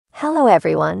Hello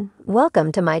everyone,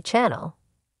 welcome to my channel.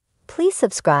 Please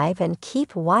subscribe and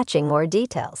keep watching more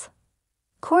details.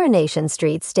 Coronation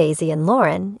Street Stacey and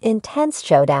Lauren intense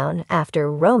showdown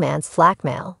after romance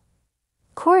blackmail.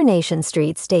 Coronation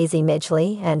Street Stacey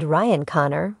Midgley and Ryan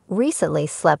Connor recently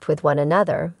slept with one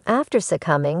another after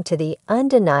succumbing to the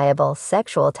undeniable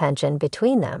sexual tension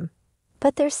between them.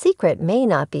 But their secret may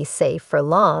not be safe for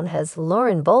long as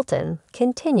Lauren Bolton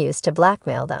continues to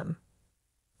blackmail them.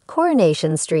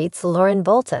 Coronation Street's Lauren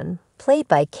Bolton, played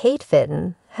by Kate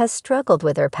Fitton, has struggled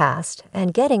with her past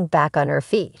and getting back on her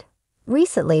feet,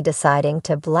 recently deciding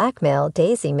to blackmail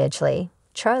Daisy Midgley,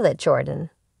 Charlotte Jordan,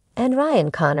 and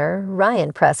Ryan Connor,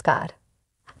 Ryan Prescott,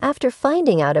 after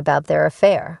finding out about their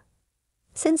affair.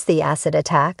 Since the acid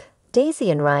attack,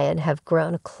 Daisy and Ryan have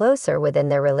grown closer within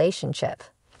their relationship,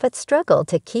 but struggled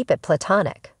to keep it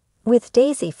platonic, with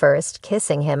Daisy first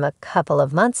kissing him a couple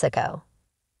of months ago.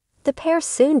 The pair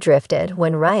soon drifted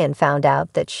when Ryan found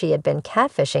out that she had been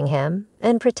catfishing him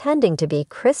and pretending to be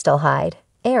Crystal Hyde,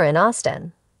 Aaron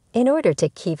Austin, in order to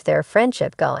keep their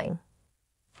friendship going.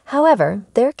 However,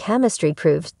 their chemistry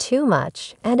proved too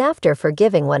much, and after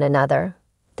forgiving one another,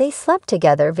 they slept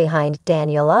together behind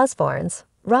Daniel Osborne's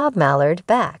Rob Mallard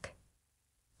back.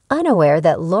 Unaware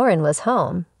that Lauren was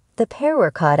home, the pair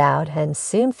were caught out and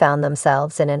soon found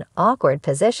themselves in an awkward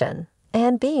position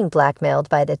and being blackmailed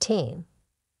by the teen.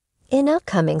 In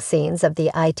upcoming scenes of the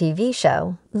ITV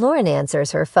show, Lauren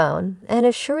answers her phone and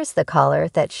assures the caller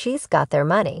that she's got their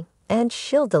money and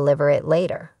she'll deliver it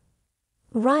later.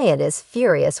 Ryan is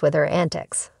furious with her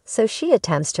antics, so she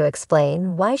attempts to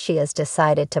explain why she has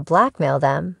decided to blackmail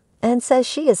them and says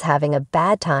she is having a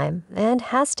bad time and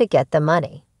has to get the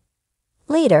money.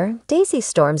 Later, Daisy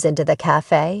storms into the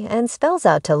cafe and spells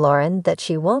out to Lauren that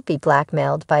she won't be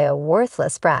blackmailed by a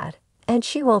worthless brat and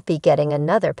she won't be getting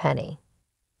another penny.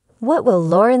 What will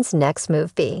Lauren's next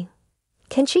move be?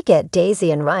 Can she get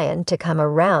Daisy and Ryan to come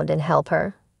around and help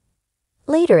her?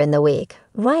 Later in the week,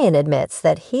 Ryan admits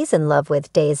that he's in love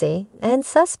with Daisy and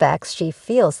suspects she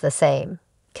feels the same,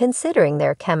 considering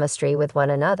their chemistry with one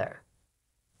another.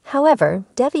 However,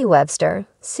 Debbie Webster,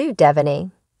 Sue Devaney,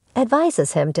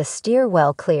 advises him to steer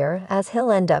well clear as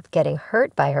he'll end up getting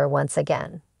hurt by her once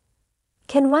again.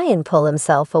 Can Ryan pull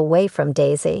himself away from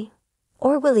Daisy?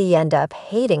 Or will he end up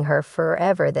hating her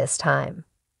forever this time?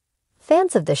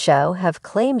 Fans of the show have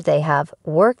claimed they have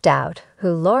worked out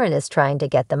who Lauren is trying to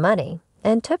get the money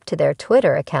and took to their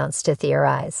Twitter accounts to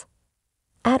theorize.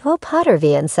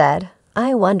 @WoPottervian said,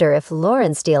 "I wonder if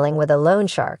Lauren's dealing with a loan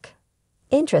shark.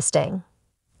 Interesting.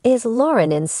 Is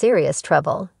Lauren in serious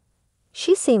trouble?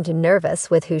 She seemed nervous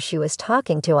with who she was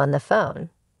talking to on the phone."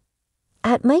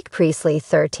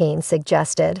 @MikePriestley13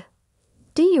 suggested,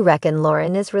 "Do you reckon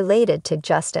Lauren is related to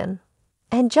Justin?"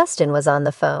 And Justin was on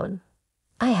the phone.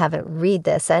 I haven't read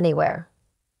this anywhere.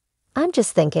 I'm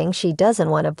just thinking she doesn't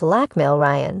want to blackmail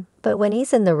Ryan, but when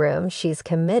he's in the room, she's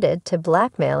committed to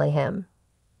blackmailing him.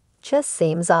 Just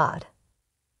seems odd.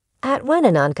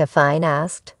 @OneAnonCafine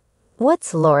asked,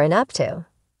 "What's Lauren up to?"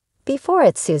 Before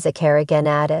it, Sousa Kerrigan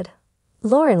added,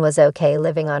 "Lauren was okay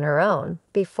living on her own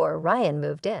before Ryan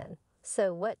moved in,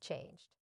 so what changed?"